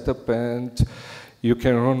same setup, and you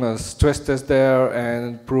can run a stress test there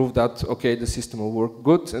and prove that, okay, the system will work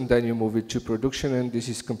good, and then you move it to production, and this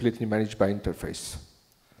is completely managed by interface.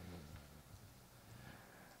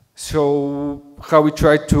 So how we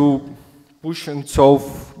try to push and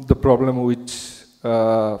solve the problem with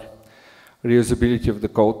reusability of the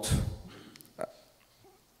code.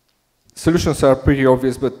 Solutions are pretty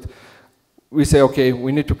obvious, but we say, okay,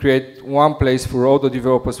 we need to create one place for all the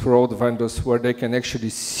developers, for all the vendors, where they can actually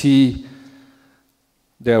see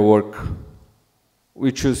their work.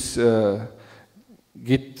 We choose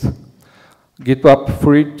GitHub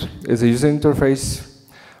for it as a user interface,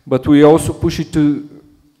 but we also push it to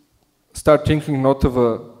start thinking not of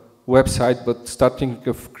a website, but start thinking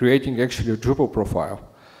of creating actually a Drupal profile.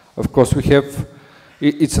 Of course, we have,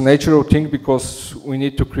 it's a natural thing because we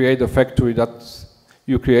need to create a factory that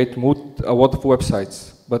you create a lot of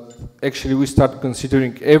websites, but actually we start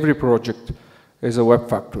considering every project as a web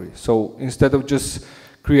factory. So instead of just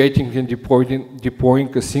creating and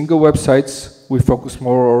deploying a single website, we focus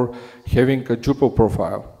more on having a Drupal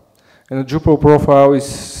profile. And a Drupal profile is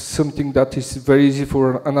something that is very easy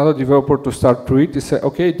for another developer to start to read. They say,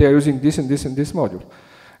 okay, they're using this and this and this module.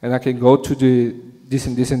 And I can go to the this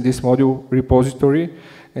and this and this module repository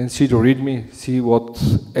and see the README, see what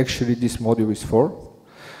actually this module is for.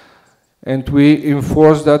 And we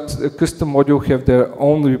enforce that a custom module have their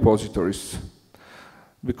own repositories.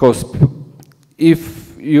 Because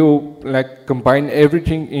if you like combine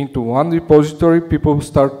everything into one repository, people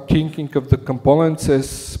start thinking of the components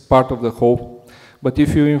as part of the whole. But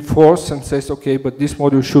if you enforce and says, okay, but this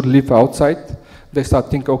module should live outside, they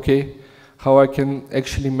start thinking, okay, how I can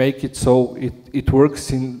actually make it so it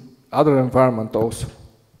works in other environment also.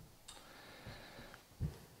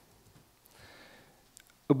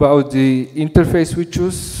 About the interface we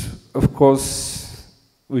choose, of course,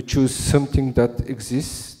 we choose something that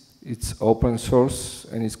exists. It's open source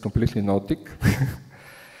and it's completely Nordic.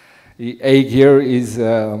 A-Gear is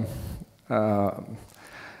in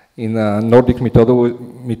Nordic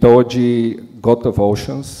mythology god of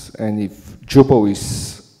oceans, and if Drupal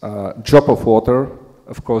is a drop of water,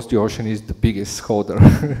 of course the ocean is the biggest holder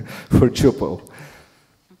for Drupal.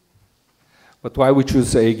 But why we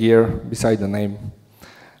choose A-Gear beside the name?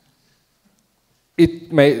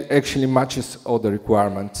 It actually matches all the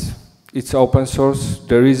requirements. It's open source,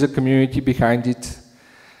 there is a community behind it.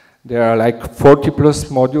 There are like 40 plus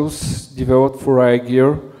modules developed for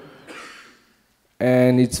A-Gear,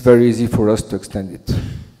 and it's very easy for us to extend it.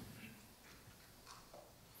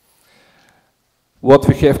 What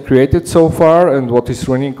we have created so far and what is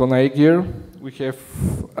running on A-Gear, we have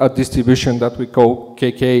a distribution that we call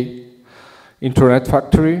KK Internet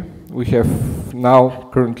Factory. We have now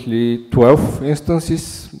currently 12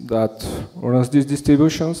 instances that runs these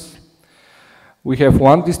distributions. We have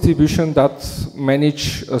one distribution that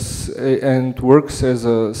manages and works as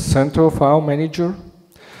a central file manager.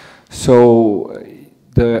 So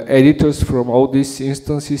the editors from all these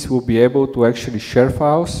instances will be able to actually share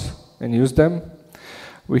files and use them.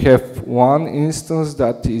 We have one instance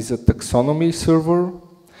that is a taxonomy server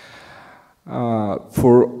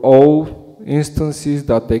for all instances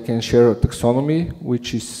that they can share a taxonomy,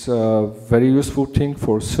 which is a very useful thing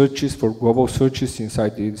for searches, for global searches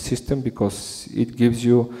inside the system, because it gives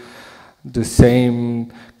you the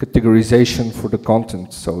same categorization for the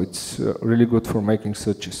content. So it's really good for making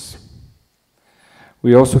searches.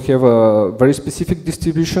 We also have a very specific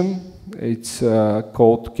distribution. It's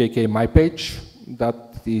called KK MyPage.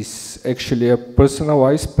 That is actually a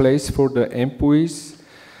personalized place for the employees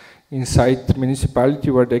inside municipality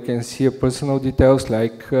where they can see personal details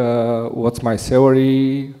like what's my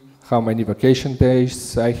salary, how many vacation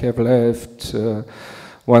days I have left,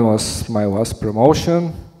 when was my last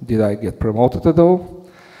promotion, did I get promoted at all,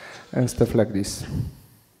 and stuff like this.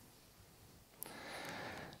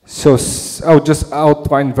 So I'll just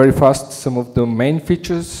outline very fast some of the main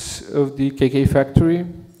features of the KK Factory.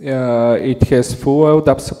 It has full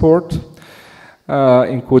LDAP support,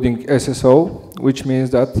 including SSO, which means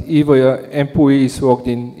that if an employee is logged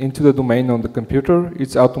into the domain on the computer,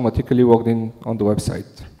 it's automatically logged in on the website.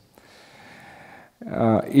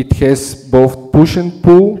 It has both push and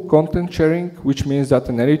pull content sharing, which means that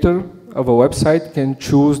an editor of a website can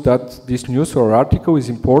choose that this news or article is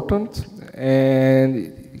important,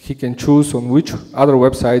 and he can choose on which other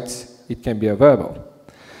websites it can be available.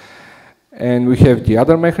 And we have the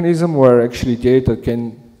other mechanism where actually the editor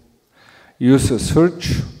can use a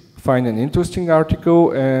search, find an interesting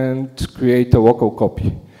article, and create a local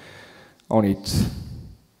copy on it.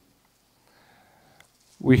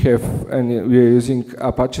 We are using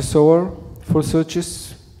Apache Solr for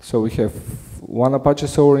searches. So we have one Apache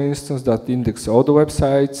Solr instance that indexes all the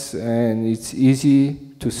websites, and it's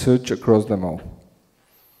easy to search across them all.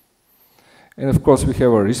 And of course, we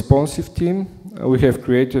have a responsive team. We have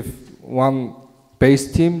created one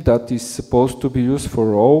base team that is supposed to be used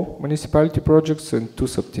for all municipality projects and 2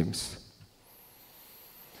 sub-teams.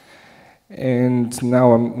 And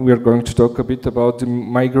now we are going to talk a bit about the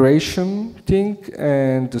migration thing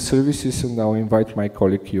and the services, and I'll invite my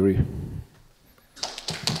colleague Yuri.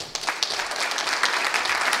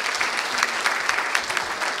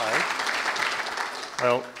 Hi.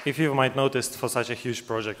 Well, if you might noticed, for such a huge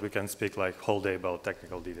project, we can speak like whole day about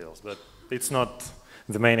technical details, but it's not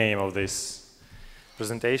the main aim of this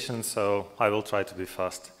presentation, so I will try to be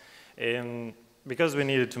fast. Because we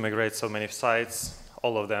needed to migrate so many sites,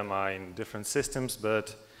 all of them are in different systems,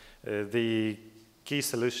 but the key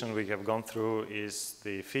solution we have gone through is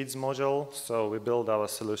the feeds module, so we build our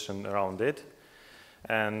solution around it.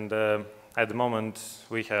 And at the moment,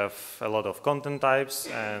 we have a lot of content types,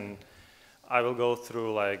 and I will go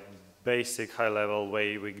through like basic high-level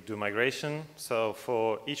way we do migration. So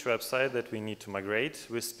for each website that we need to migrate,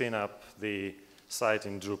 we spin up the site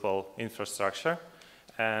in Drupal infrastructure,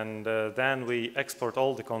 and then we export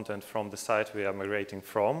all the content from the site we are migrating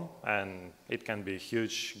from, and it can be a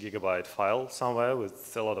huge gigabyte file somewhere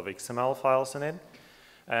with a lot of XML files in it.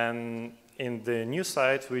 And in the new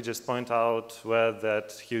site, we just point out where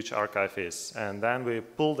that huge archive is, and then we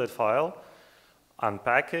pull that file,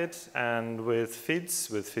 unpack it, and with feeds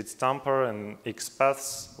tamper and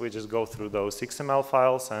XPaths, we just go through those XML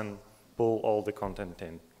files and pull all the content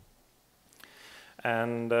in.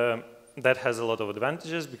 And that has a lot of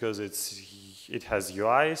advantages because it has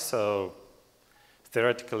UI, so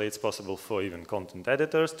theoretically it's possible for even content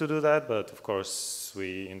editors to do that, but of course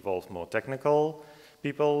we involve more technical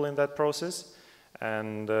people in that process.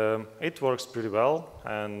 And it works pretty well,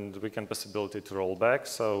 and we can possibility to roll back,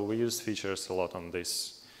 so we use features a lot on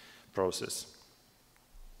this process.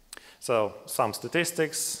 So some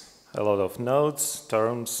statistics, a lot of nodes,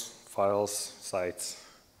 terms, files, sites.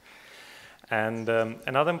 And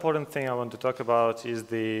another important thing I want to talk about is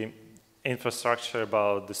the infrastructure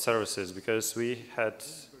about the services, because we had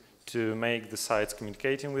to make the sites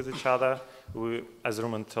communicating with each other. As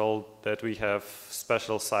Roman told, that we have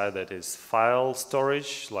special site that is file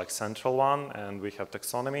storage, like central one, and we have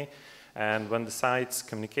taxonomy. And when the sites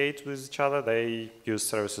communicate with each other, they use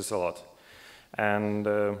services a lot. And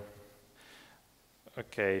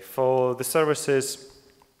okay, for the services,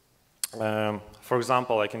 for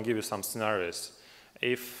example, I can give you some scenarios.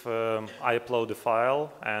 If I upload a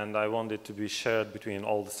file and I want it to be shared between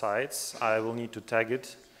all the sites, I will need to tag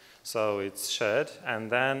it so it's shared,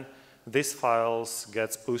 and then this files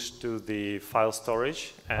gets pushed to the file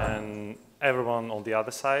storage, and everyone on the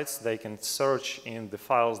other sites, they can search in the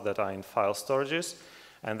files that are in file storages,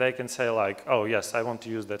 and they can say like, oh yes, I want to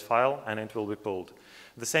use that file, and it will be pulled.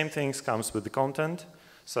 The same thing comes with the content.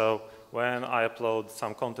 So when I upload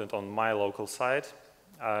some content on my local site,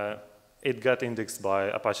 it got indexed by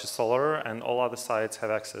Apache Solr, and all other sites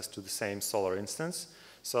have access to the same Solr instance.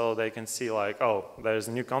 So they can see like, oh, there's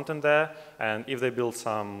new content there, and if they build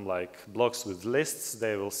some like blocks with lists,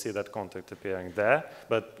 they will see that content appearing there.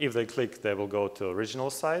 But if they click, they will go to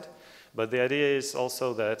original site. But the idea is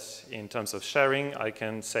also that in terms of sharing, I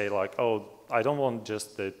can say like, oh, I don't want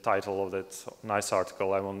just the title of that nice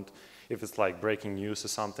article. I want, if it's like breaking news or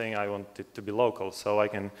something, I want it to be local. So I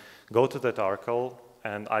can go to that article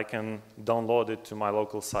and I can download it to my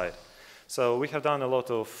local site. So we have done a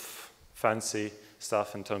lot of fancy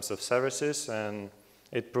stuff in terms of services, and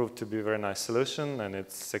It proved to be a very nice solution, and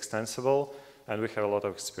it's extensible, and we have a lot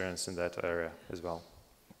of experience in that area as well.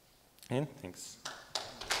 And thanks.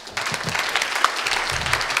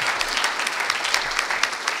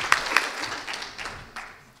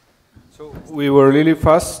 So we were really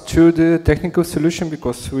fast through the technical solution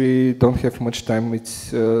because we don't have much time.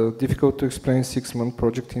 It's difficult to explain 6-month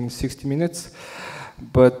project in 60 minutes.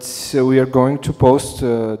 But we are going to post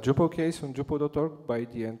a Drupal case on Drupal.org by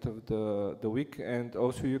the end of the week. And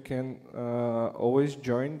also you can always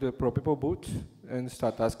join the ProPeople booth and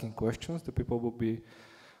start asking questions. The people will be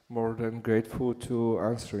more than grateful to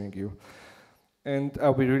answering you. And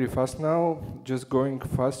I'll be really fast now, just going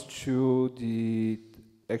fast through the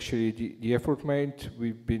effort made.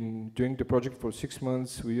 We've been doing the project for 6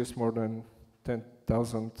 months. We use more than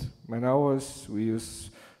 10,000 man hours. We use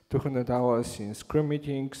 200 hours in Scrum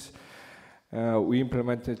meetings. We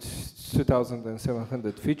implemented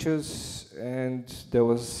 2,700 features, and there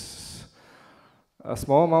was a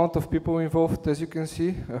small amount of people involved, as you can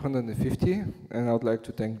see, 150, and I would like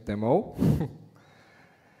to thank them all.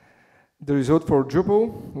 The result for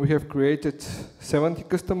Drupal, we have created 70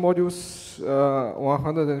 custom modules,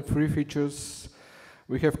 103 features.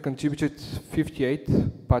 We have contributed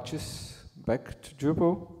 58 patches back to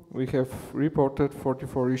Drupal. We have reported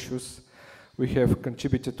 44 issues. We have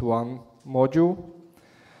contributed 1 module.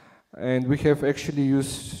 And we have actually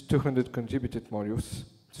used 200 contributed modules.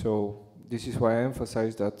 So this is why I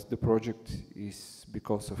emphasize that the project is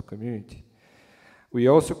because of community. We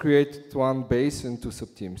also created 1 base and 2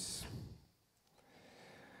 subteams.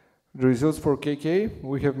 The results for KK,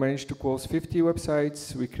 we have managed to close 50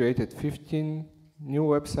 websites. We created 15 new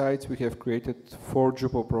websites. We have created 4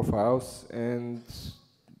 Drupal profiles, and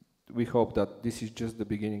we hope that this is just the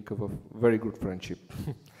beginning of a very good friendship.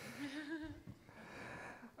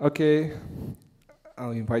 Okay,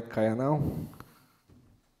 I'll invite Kaya now.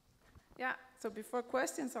 Yeah, so before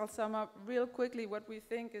questions, I'll sum up real quickly what we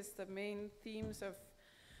think is the main themes of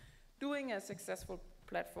doing a successful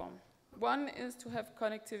platform. One is to have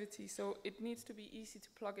connectivity, so it needs to be easy to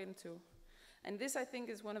plug into. And this, I think,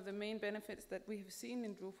 is one of the main benefits that we have seen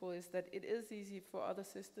in Drupal, is that it is easy for other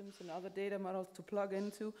systems and other data models to plug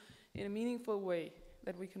into in a meaningful way,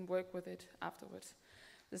 that we can work with it afterwards.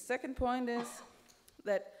 The second point is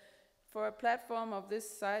that for a platform of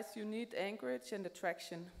this size, you need anchorage and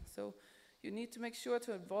attraction. So you need to make sure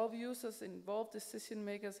to involve users, involve decision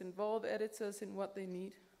makers, involve editors in what they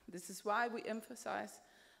need. This is why we emphasize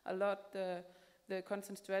a lot the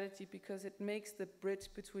content strategy, because it makes the bridge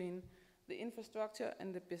between the infrastructure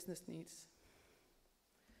and the business needs.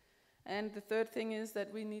 And the third thing is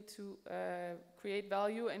that we need to create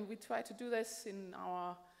value, and we try to do this in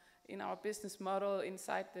our business model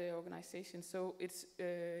inside the organization. So it's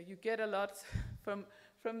you get a lot from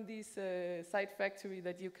these site factory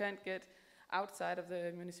that you can't get outside of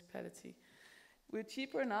the municipality. We're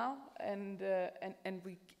cheaper now, and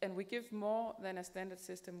we give more than a standard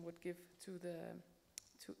system would give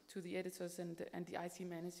to the editors and the IT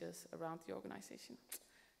managers around the organization.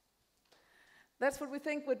 That's what we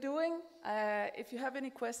think we're doing. If you have any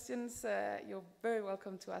questions, you're very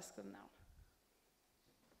welcome to ask them now.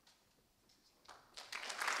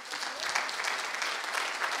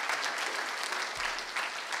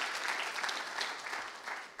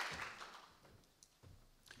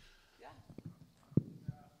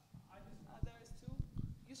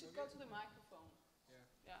 Go to the microphone.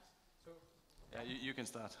 Yeah. Yeah, you can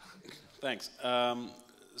start. Thanks.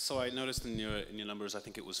 So I noticed in your numbers, I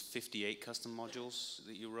think it was 58 custom modules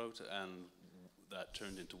that you wrote, and that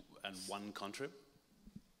turned into 1 contrib.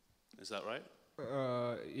 Is that right?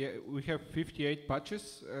 Yeah, we have 58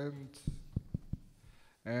 patches,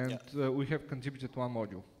 and we have contributed 1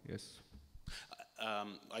 module. Yes.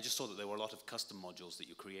 I just saw that there were a lot of custom modules that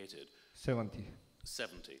you created. 70.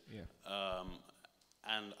 70. Yeah.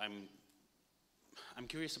 And I'm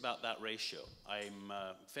curious about that ratio. I'm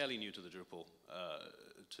fairly new to the Drupal,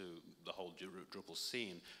 to the whole Drupal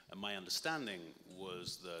scene, and my understanding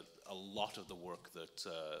was that a lot of the work that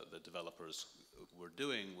the developers were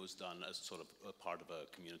doing was done as sort of a part of a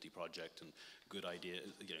community project, and good idea,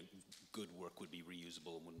 good work would be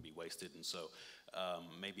reusable and wouldn't be wasted. And so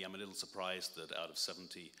maybe I'm a little surprised that out of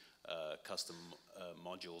 70 custom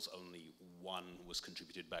modules, only 1 was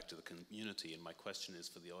contributed back to the community. And my question is,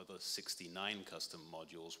 for the other 69 custom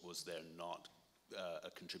modules, was there not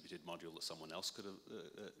a contributed module that someone else could have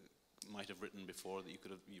might have written before that you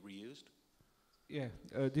could have reused? Yeah,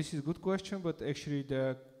 this is a good question, but actually there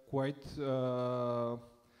are quite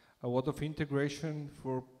a lot of integration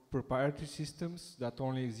for proprietary systems that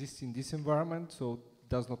only exist in this environment, so it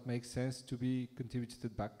does not make sense to be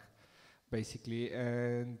contributed back. basically.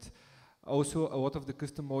 And also, a lot of the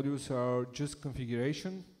custom modules are just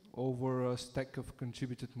configuration over a stack of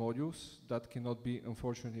contributed modules that cannot be,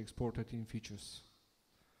 unfortunately, exported in features.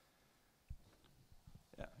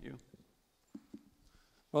 Yeah, you.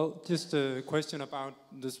 Well, just a question about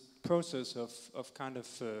this process of kind of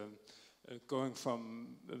going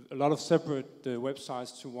from a lot of separate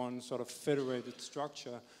websites to one sort of federated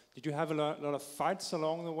structure. Did you have a lot of fights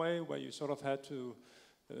along the way where you sort of had to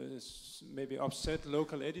maybe upset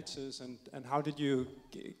local editors, and how did you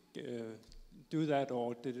do that,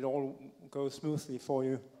 or did it all go smoothly for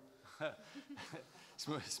you?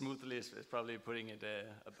 Smoothly is probably putting it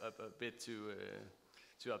a bit too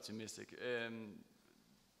optimistic.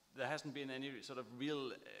 There hasn't been any sort of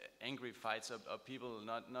real angry fights of people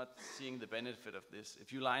not seeing the benefit of this.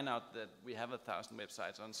 If you line out that we have 1,000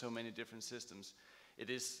 websites on so many different systems, it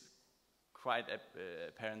is quite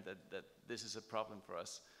apparent that this is a problem for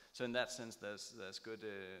us. So in that sense, there's good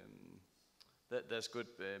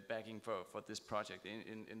backing for this project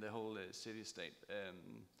in the whole city-state,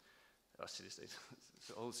 or city-state,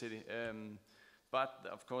 the whole city. But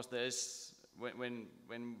of course, there is when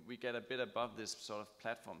we get a bit above this sort of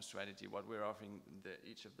platform strategy, what we're offering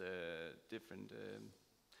each of the different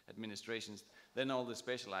administrations, then all the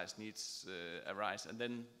specialized needs arise, and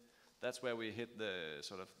then that's where we hit the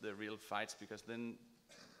sort of the real fights, because then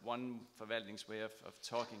one forvaltnings way of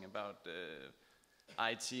talking about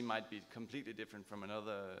IT might be completely different from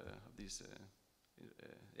another of these.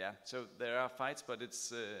 Yeah, so there are fights, but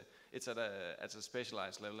it's at a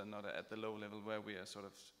specialized level and not at the low level where we are sort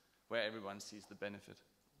of where everyone sees the benefit.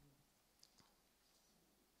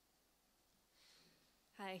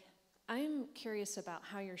 Hi, I'm curious about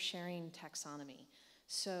how you're sharing taxonomy.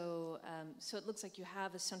 So, so it looks like you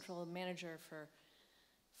have a central manager for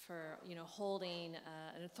holding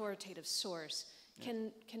an authoritative source. Yeah.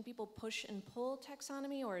 Can people push and pull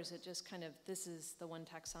taxonomy, or is it just kind of this is the one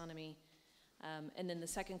taxonomy? And then the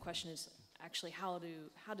second question is actually how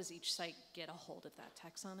does each site get a hold of that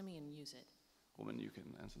taxonomy and use it? Roman, you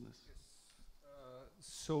can answer this. Yes.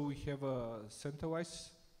 So we have a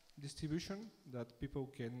centralized distribution that people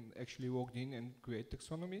can actually log in and create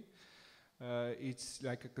taxonomy. It's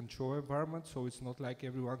like a control environment, so it's not like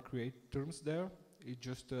everyone create terms there. It's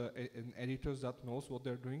just an editor that knows what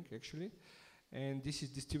they're doing actually. And this is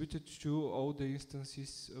distributed to all the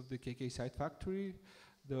instances of the KK Site Factory.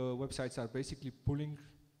 The websites are basically pulling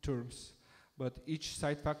terms, but each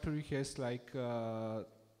site factory has like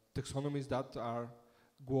taxonomies that are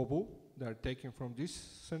global, they are taken from this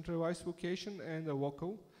centralized location, and a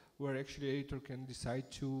local, where actually editor can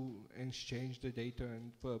decide to exchange the data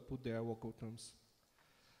and put their local terms.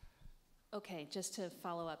 Okay, just to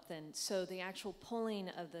follow up then, so the actual pulling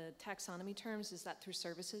of the taxonomy terms, is that through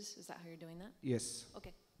services? Is that how you're doing that? Yes.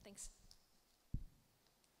 Okay, thanks.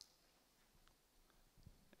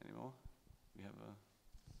 Any more? We have a...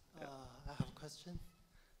 Yeah. I have a question,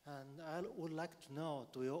 and I would like to know,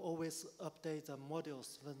 do you always update the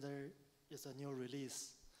modules when there is a new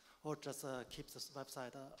release, or just keep this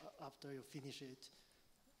website after you finish it?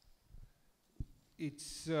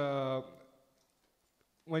 It's,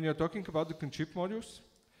 when you're talking about the contrib modules,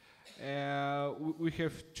 we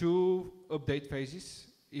have two update phases.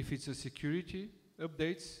 If it's a security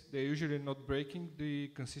updates, they're usually not breaking the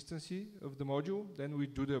consistency of the module, then we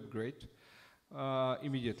do the upgrade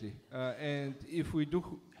immediately. And if we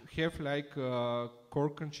do have like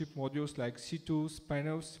core contrib modules like C2s,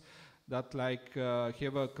 panels, that like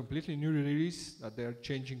have a completely new release, that they're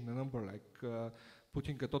changing the number, like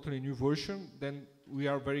putting a totally new version, then we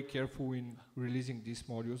are very careful in releasing these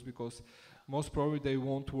modules, because most probably they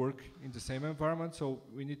won't work in the same environment, so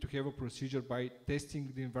we need to have a procedure by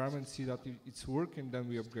testing the environment, see that it's working, and then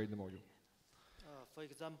we upgrade the module. For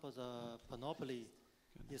example, the Panoply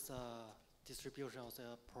is a distribution of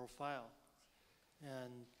the profile,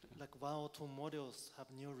 and like 1 or 2 modules have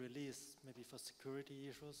new release, maybe for security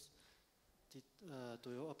issues. Do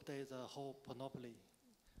you update the whole Panoply?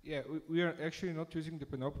 Yeah, we are actually not using the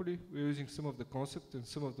Panoply. We're using some of the concept and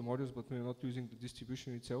some of the modules, but we're not using the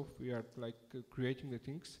distribution itself. We are like creating the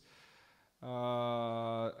things.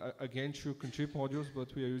 Again, through contrib modules,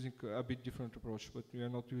 but we are using a bit different approach, but we are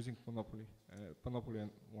not using Panoply and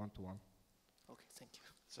one-to-one. Okay, thank you.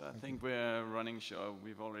 So I think we're running short.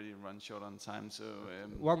 We've already run short on time. So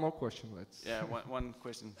one more question, let's. Yeah, one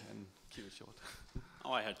question and keep it short.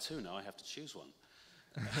 Oh, I had 2 now. I have to choose one.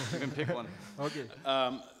 You can pick one. Okay.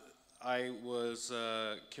 I was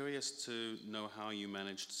curious to know how you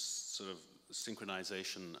managed sort of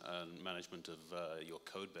synchronization and management of your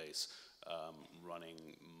code base,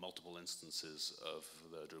 running multiple instances of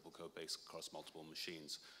the Drupal code base across multiple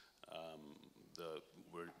machines.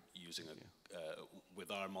 We're using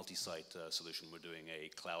with our multi-site solution, we're doing a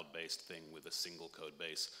cloud-based thing with a single code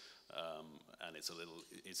base, and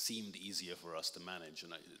it seemed easier for us to manage,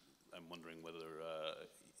 and I'm wondering whether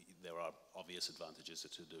there are obvious advantages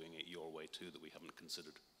to doing it your way too that we haven't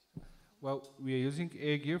considered. Well, we are using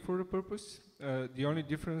Agear for the purpose. The only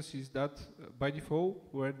difference is that by default,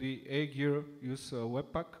 where the Agear use a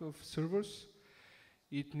webpack of servers,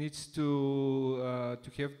 it needs to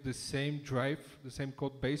have the same drive, the same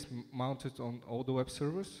code base mounted on all the web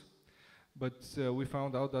servers. But we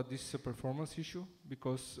found out that this is a performance issue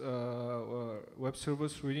because web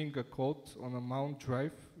servers reading a code on a mount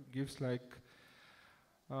drive gives like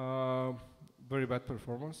very bad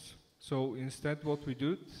performance. So instead what we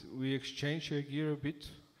did, we exchanged Agear a bit.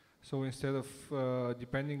 So instead of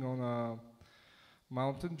depending on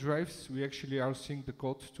mountain drives, we actually are seeing the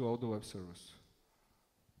code to all the web servers.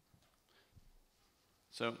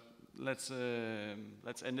 So let's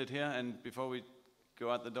end it here, and before we go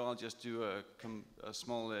out the door, I'll just do a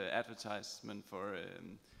small advertisement for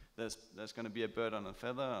there's going to be a bird on a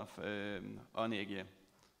feather of on Agear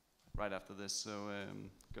right after this. So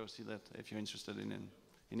go see that if you're interested in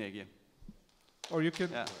Agear. Or you can.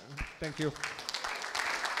 Yeah. Thank you.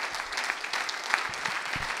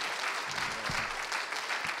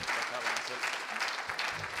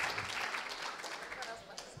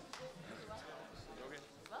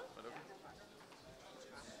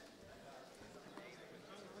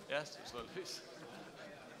 Yes, slowly, please.